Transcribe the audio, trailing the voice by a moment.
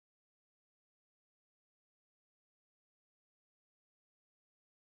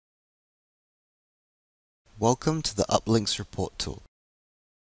Welcome to the Uplinx Report Tool.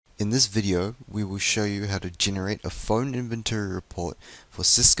 In this video, we will show you how to generate a phone inventory report for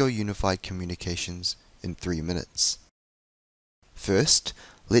Cisco Unified Communications in 3 minutes. First,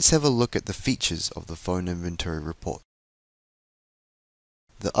 let's have a look at the features of the phone inventory report.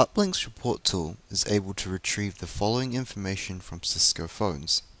 The Uplinx Report Tool is able to retrieve the following information from Cisco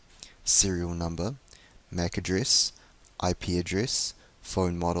phones: serial number, MAC address, IP address,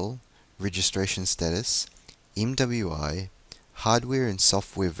 phone model, registration status, MWI, hardware and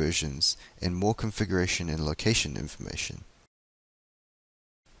software versions, and more configuration and location information.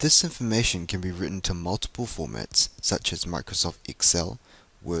 This information can be written to multiple formats such as Microsoft Excel,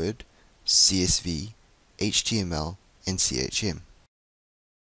 Word, CSV, HTML, and CHM.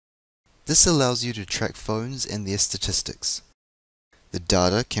 This allows you to track phones and their statistics. The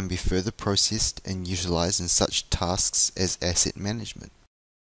data can be further processed and utilized in such tasks as asset management.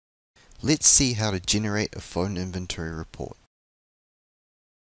 Let's see how to generate a phone inventory report.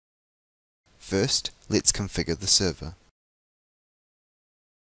 First, let's configure the server.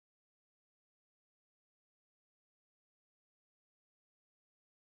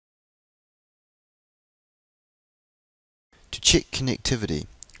 To check connectivity,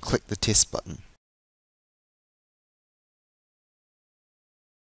 click the Test button.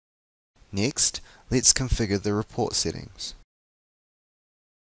 Next, let's configure the report settings.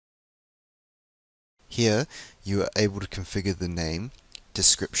 Here, you are able to configure the name,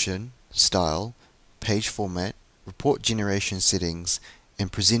 description, style, page format, report generation settings,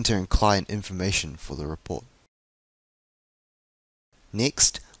 and presenter and client information for the report.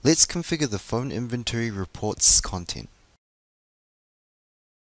 Next, let's configure the phone inventory report's content.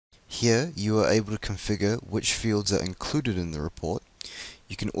 Here, you are able to configure which fields are included in the report.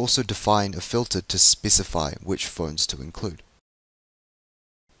 You can also define a filter to specify which phones to include.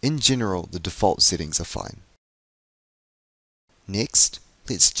 In general, the default settings are fine. Next,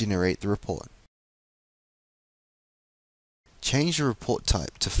 let's generate the report. Change the report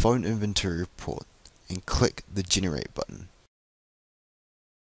type to Phone Inventory Report and click the Generate button.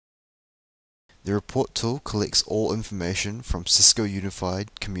 The report tool collects all information from Cisco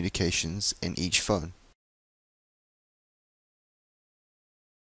Unified Communications and each phone.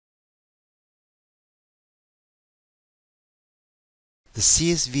 The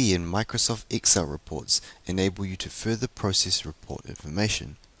CSV and Microsoft Excel reports enable you to further process report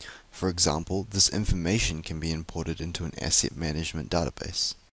information. For example, this information can be imported into an asset management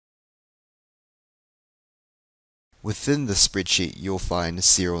database. Within the spreadsheet, you'll find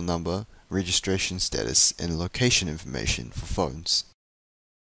serial number, registration status, and location information for phones.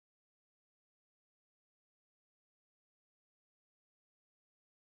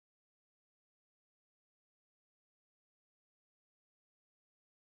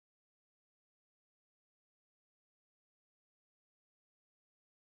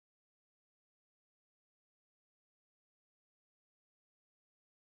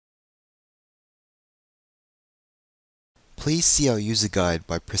 Please see our user guide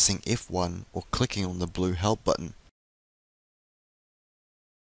by pressing F1 or clicking on the blue Help button.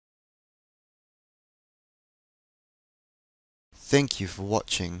 Thank you for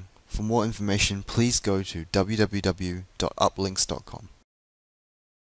watching. For more information, please go to www.uplinx.com.